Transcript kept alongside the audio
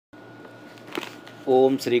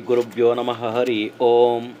Om Sri Gurubhyo Namaha Hari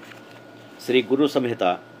Om. Sri Guru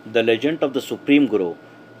Samhita, the legend of the Supreme Guru,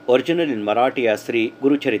 original in Marathi as Sri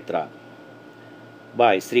Guru Charitra,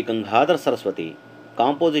 by Sri Gangadhara Saraswati,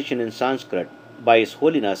 composition in Sanskrit by His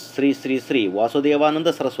Holiness Sri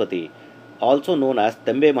Vasudevananda Saraswati, also known as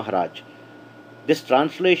Tembe Maharaj. This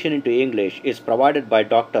translation into English is provided by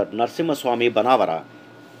Dr. Narasimhaswamy Banavara.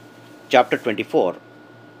 Chapter 24.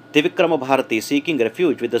 Trivikrama Bharati seeking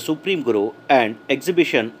refuge with the Supreme Guru and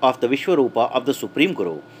exhibition of the Vishwaroopa of the Supreme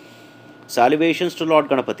Guru. Salutations to Lord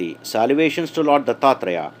Ganapati, salutations to Lord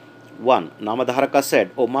Dattatreya. 1. Namadharaka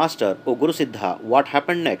said, O Master, O Guru Siddha, what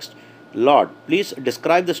happened next? Lord, please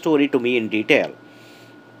describe the story to me in detail.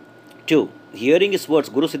 2. Hearing his words,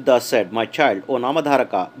 Guru Siddha said, My child, O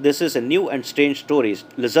Namadharaka, this is a new and strange story.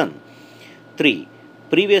 Listen. 3.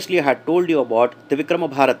 Previously I had told you about Trivikrama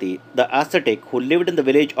Bharati, the ascetic who lived in the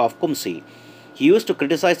village of Kumsi. He used to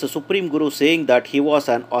criticize the Supreme Guru, saying that he was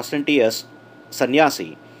an ostentatious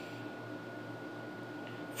sannyasi.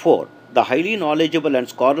 4. The highly knowledgeable and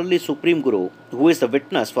scholarly Supreme Guru, who is the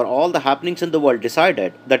witness for all the happenings in the world,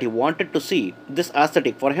 decided that he wanted to see this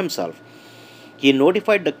ascetic for himself. He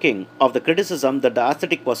notified the king of the criticism that the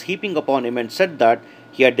ascetic was heaping upon him and said that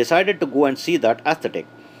he had decided to go and see that ascetic.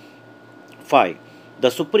 5. The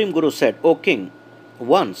Supreme Guru said, O king,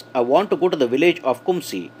 once I want to go to the village of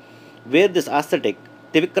Kumsi, where this ascetic,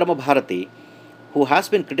 Trivikrama Bharati, who has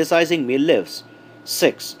been criticizing me, lives.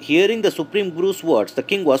 6. Hearing the Supreme Guru's words, the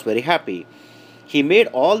king was very happy. He made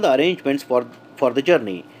all the arrangements for the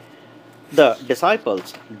journey. The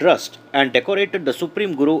disciples dressed and decorated the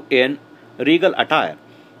Supreme Guru in regal attire.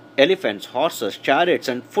 Elephants, horses, chariots,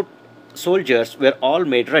 and foot soldiers were all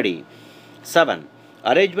made ready. 7.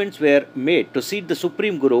 Arrangements were made to seat the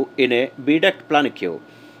Supreme Guru in a bedecked palanquin.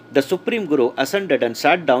 The Supreme Guru ascended and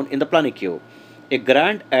sat down in the palanquin. A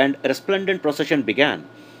grand and resplendent procession began,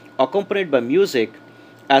 accompanied by music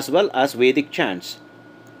as well as Vedic chants.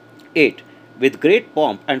 8. With great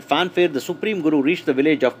pomp and fanfare, the Supreme Guru reached the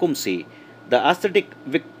village of Kumsi. The ascetic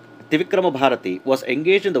Trivikrama Bharati was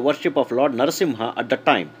engaged in the worship of Lord Narasimha at that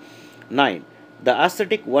time. 9. The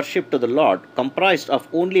ascetic worship to the Lord comprised of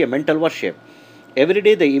only a mental worship. Every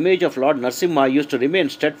day the image of Lord Narasimha used to remain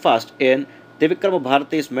steadfast in Trivikrama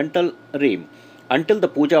Bharati's mental realm until the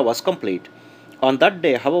puja was complete. On that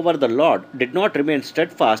day, however, the Lord did not remain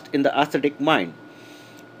steadfast in the ascetic mind.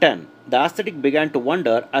 10. The ascetic began to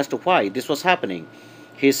wonder as to why this was happening.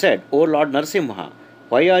 He said, O Lord Narasimha,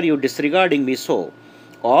 why are you disregarding me so?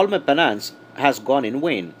 All my penance has gone in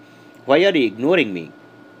vain. Why are you ignoring me?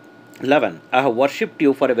 11. I have worshipped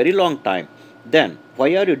you for a very long time. Then,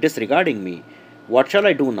 why are you disregarding me? What shall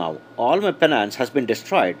I do now? All my penance has been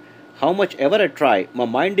destroyed. How much ever I try, my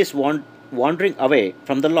mind is wandering away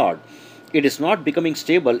from the Lord. It is not becoming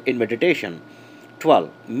stable in meditation. 12.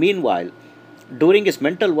 Meanwhile, during his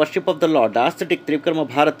mental worship of the Lord, the ascetic Trivikrama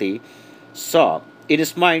Bharati saw in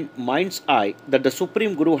his mind's eye that the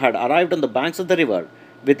Supreme Guru had arrived on the banks of the river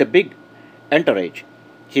with a big entourage.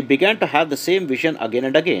 He began to have the same vision again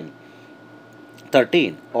and again.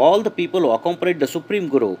 13. All the people who accompanied the Supreme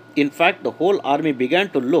Guru, in fact the whole army, began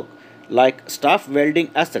to look like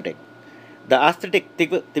staff-wielding ascetic. The ascetic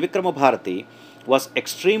Trivikrama Bharati was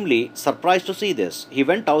extremely surprised to see this. He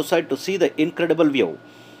went outside to see the incredible view.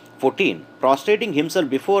 14. Prostrating himself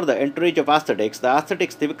before the entourage of ascetics, the ascetic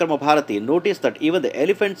Trivikrama Bharati noticed that even the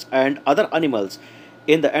elephants and other animals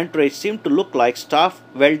in the entourage seemed to look like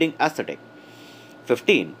staff-wielding ascetic.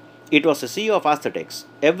 15. It was a sea of ascetics.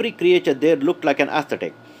 Every creature there looked like an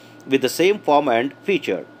ascetic, with the same form and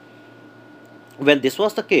feature. When this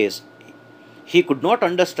was the case, he could not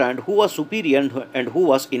understand who was superior and who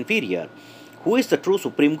was inferior. Who is the true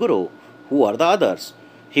Supreme Guru? Who are the others?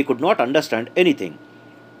 He could not understand anything.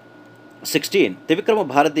 16. Trivikrama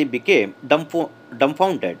Bharati became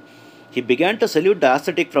dumbfounded. He began to salute the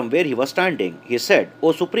ascetic from where he was standing. He said,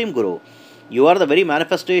 O Supreme Guru, you are the very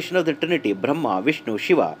manifestation of the Trinity, Brahma, Vishnu,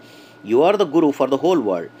 Shiva. You are the Guru for the whole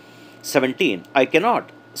world. 17. I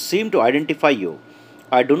cannot seem to identify you.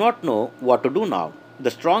 I do not know what to do now. The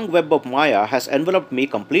strong web of Maya has enveloped me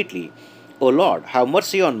completely. O Lord, have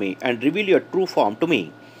mercy on me and reveal your true form to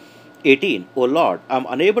me. 18. O Lord, I am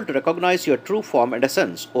unable to recognize your true form and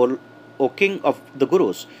essence. O King of the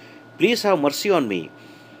Gurus, please have mercy on me.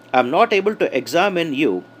 I am not able to examine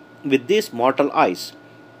you with these mortal eyes.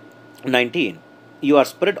 19. You are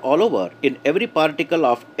spread all over, in every particle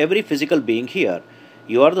of every physical being here.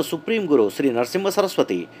 You are the Supreme Guru, Sri Narasimha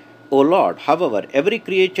Saraswati. O Lord, however, every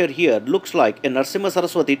creature here looks like a Narasimha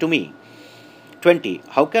Saraswati to me. 20.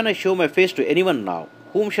 How can I show my face to anyone now?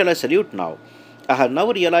 Whom shall I salute now? I have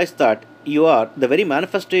now realized that you are the very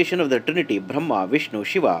manifestation of the Trinity, Brahma, Vishnu,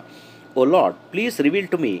 Shiva. O Lord, please reveal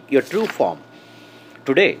to me your true form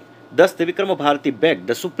today. Thus Trivikrama Bharati begged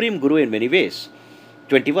the Supreme Guru in many ways.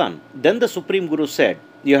 21. Then the Supreme Guru said,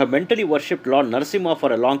 "You have mentally worshipped Lord Narasimha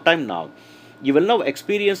for a long time now. You will now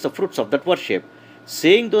experience the fruits of that worship."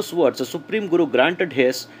 Saying those words, the Supreme Guru granted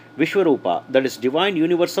his Vishwaroopa, that is divine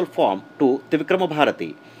universal form, to Trivikrama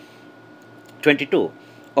Bharati. 22.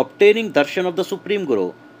 Obtaining darshan of the Supreme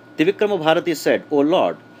Guru, Trivikrama Bharati said, "O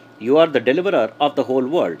Lord, you are the deliverer of the whole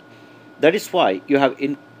world. That is why you have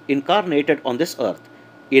incarnated on this earth.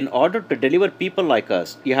 In order to deliver people like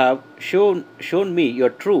us, you have shown me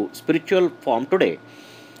your true spiritual form today."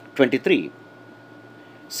 23.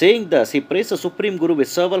 Saying thus, he praised the Supreme Guru with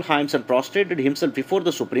several hymns and prostrated himself before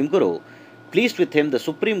the Supreme Guru. Pleased with him, the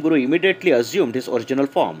Supreme Guru immediately assumed his original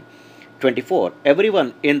form. 24.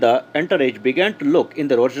 Everyone in the entourage began to look in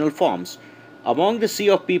their original forms. Among the sea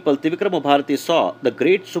of people, Trivikrama Bharati saw the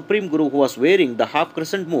great Supreme Guru, who was wearing the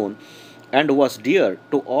half-crescent moon and who was dear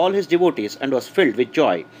to all his devotees and was filled with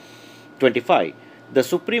joy. 25. The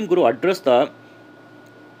Supreme Guru addressed the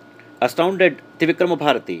astounded Trivikrama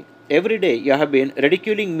Bharati. "Every day you have been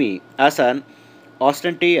ridiculing me as an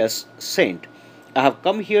ostentatious saint. I have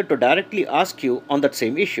come here to directly ask you on that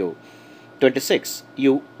same issue." 26.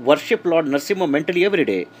 You worship Lord Narasimha mentally every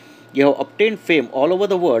day. You have obtained fame all over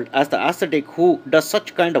the world as the ascetic who does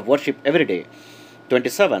such kind of worship every day.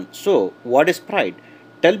 27. So, what is pride?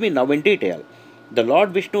 Tell me now in detail. The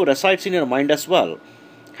Lord Vishnu resides in your mind as well.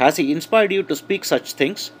 Has he inspired you to speak such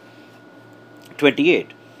things?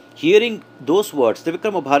 28. Hearing those words,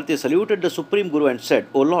 Trivikrama Bharati saluted the Supreme Guru and said,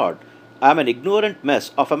 "O Lord, I am an ignorant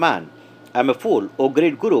mess of a man. I am a fool. O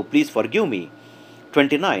great Guru, please forgive me."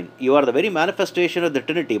 29. You are the very manifestation of the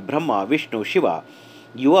Trinity, Brahma, Vishnu, Shiva.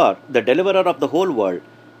 You are the deliverer of the whole world.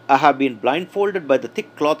 I have been blindfolded by the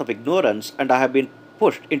thick cloth of ignorance, and I have been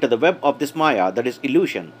pushed into the web of this Maya, that is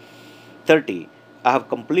illusion. 30. I have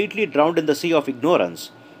completely drowned in the sea of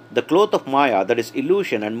ignorance. The cloth of Maya, that is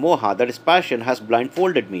illusion, and Moha, that is passion, has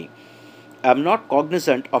blindfolded me. I am not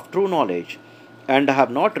cognizant of true knowledge, and I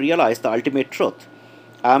have not realized the ultimate truth.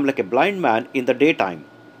 I am like a blind man in the daytime.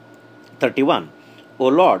 31. O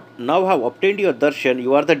Lord, now I have obtained your darshan,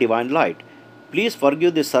 you are the divine light. Please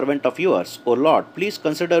forgive this servant of yours. O Lord, please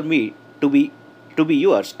consider me to be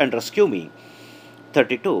yours and rescue me.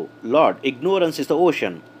 32. Lord, ignorance is the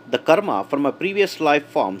ocean. The karma from a previous life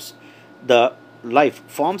forms the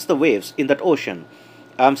waves in that ocean.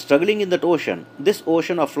 I am struggling in that ocean. This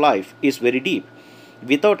ocean of life is very deep,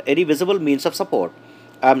 without any visible means of support.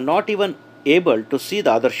 I am not even able to see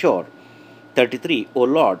the other shore. 33. O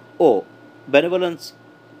Lord, O benevolence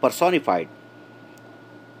personified,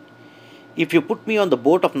 if you put me on the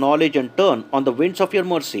boat of knowledge and turn on the winds of your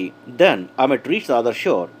mercy, then I might reach the other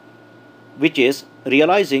shore, which is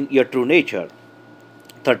realizing your true nature.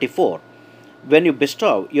 34. When you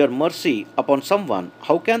bestow your mercy upon someone,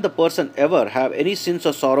 how can the person ever have any sins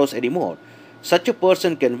or sorrows anymore? Such a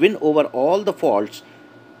person can win over all the faults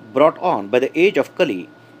brought on by the age of Kali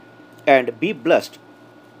and be blessed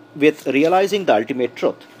with realizing the ultimate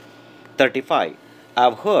truth. 35. I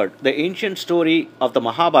have heard the ancient story of the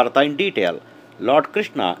Mahabharata in detail. Lord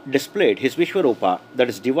Krishna displayed his Vishwaroopa, that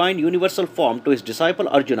is divine universal form, to his disciple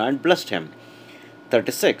Arjuna and blessed him.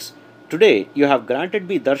 36. Today you have granted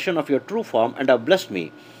me darshan of your true form and have blessed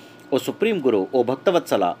me. O Supreme Guru, O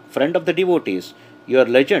Bhaktavatsala, friend of the devotees, your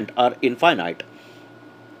legend are infinite.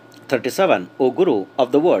 37. O Guru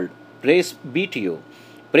of the world, praise be to you.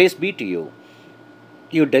 Praise be to you.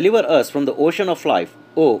 You deliver us from the ocean of life,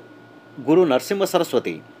 O Guru Narasimha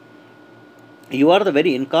Saraswati. You are the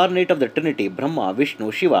very incarnate of the Trinity, Brahma,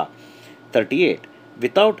 Vishnu, Shiva. 38.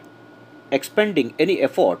 Without expending any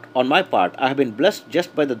effort on my part, I have been blessed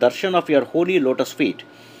just by the darshan of your holy lotus feet.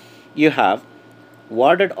 You have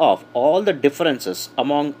warded off all the differences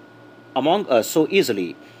among us so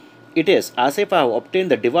easily. It is as if I have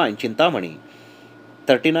obtained the divine Chintamani.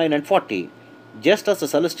 39 and 40. Just as the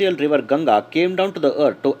celestial river Ganga came down to the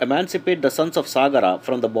earth to emancipate the sons of Sagara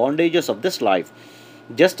from the bondages of this life,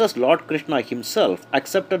 just as Lord Krishna himself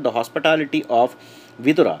accepted the hospitality of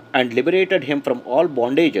Vidura and liberated him from all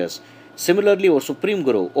bondages, similarly, O Supreme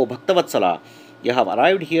Guru, O Bhaktavatsala, you have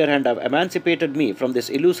arrived here and have emancipated me from this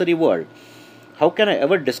illusory world. How can I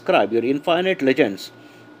ever describe your infinite legends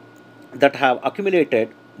that have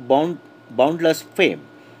accumulated boundless fame?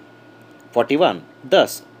 41.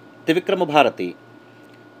 Thus, Trivikrama Bharati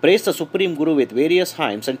praised the Supreme Guru with various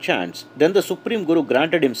hymns and chants. Then the Supreme Guru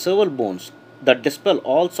granted him several boons that dispel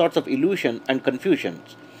all sorts of illusion and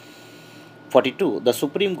confusions. 42. The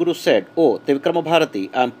Supreme Guru said, O Trivikrama Bharati,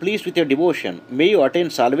 I am pleased with your devotion. May you attain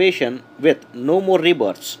salvation with no more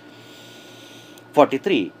rebirths.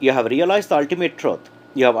 43. You have realized the ultimate truth.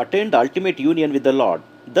 You have attained the ultimate union with the Lord.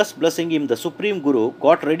 Thus blessing him, the Supreme Guru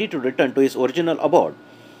got ready to return to his original abode.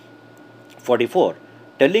 44.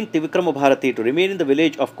 Telling Trivikrama Bharati to remain in the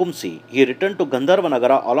village of Kumsi, he returned to Gandharva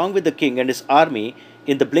Nagara along with the king and his army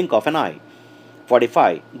in the blink of an eye.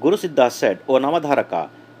 45. Guru Siddha said, O Namadharaka,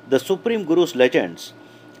 the Supreme Guru's legends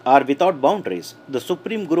are without boundaries. The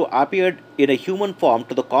Supreme Guru appeared in a human form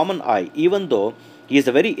to the common eye, even though he is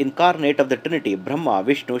the very incarnate of the Trinity, Brahma,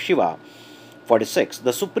 Vishnu, Shiva. 46.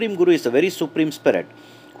 The Supreme Guru is the very Supreme Spirit.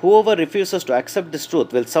 Whoever refuses to accept this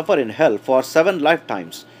truth will suffer in hell for 7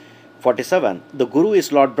 lifetimes. 47. The Guru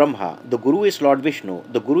is Lord Brahma, the Guru is Lord Vishnu,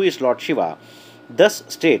 the Guru is Lord Shiva. Thus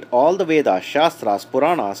state all the Vedas, Shastras,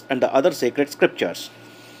 Puranas and the other sacred scriptures.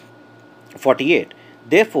 48.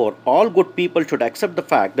 Therefore, all good people should accept the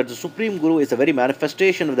fact that the Supreme Guru is the very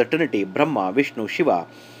manifestation of the Trinity, Brahma, Vishnu, Shiva.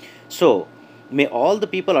 So, may all the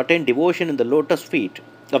people attain devotion in the lotus feet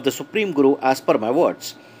of the Supreme Guru as per my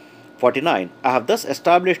words. 49. I have thus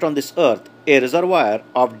established on this earth a reservoir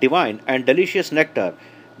of divine and delicious nectar,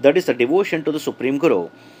 that is the devotion to the Supreme Guru.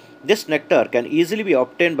 This nectar can easily be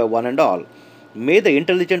obtained by one and all. May the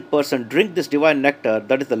intelligent person drink this divine nectar,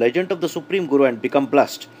 that is the legend of the Supreme Guru, and become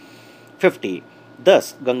blessed. 50.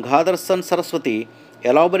 Thus, Gangadhara Saraswati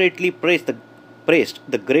elaborately praised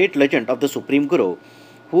the great legend of the Supreme Guru.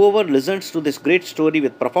 Whoever listens to this great story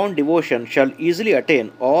with profound devotion shall easily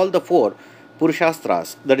attain all the 4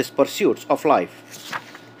 Purushastras, that is, pursuits of life.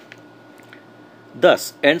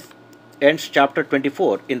 Thus ends chapter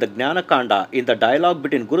 24 in the Jnana Kanda in the dialogue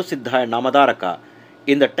between Guru Siddha and Namadharaka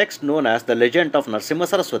in the text known as the Legend of Narasimha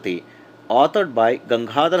Saraswati, authored by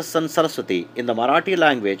Gangadhara Saraswati in the Marathi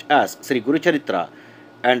language as Sri Guru Charitra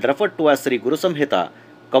and referred to as Sri Guru Samhita,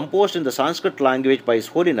 composed in the Sanskrit language by His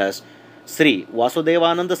Holiness Sri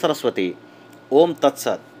Vasudevananda Saraswati. Om Tat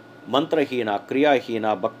Sat. Mantrahina,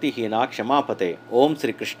 Kriyahina, Bhaktihina, Kshamapate. Om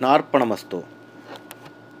Sri Krishnarpanamastu.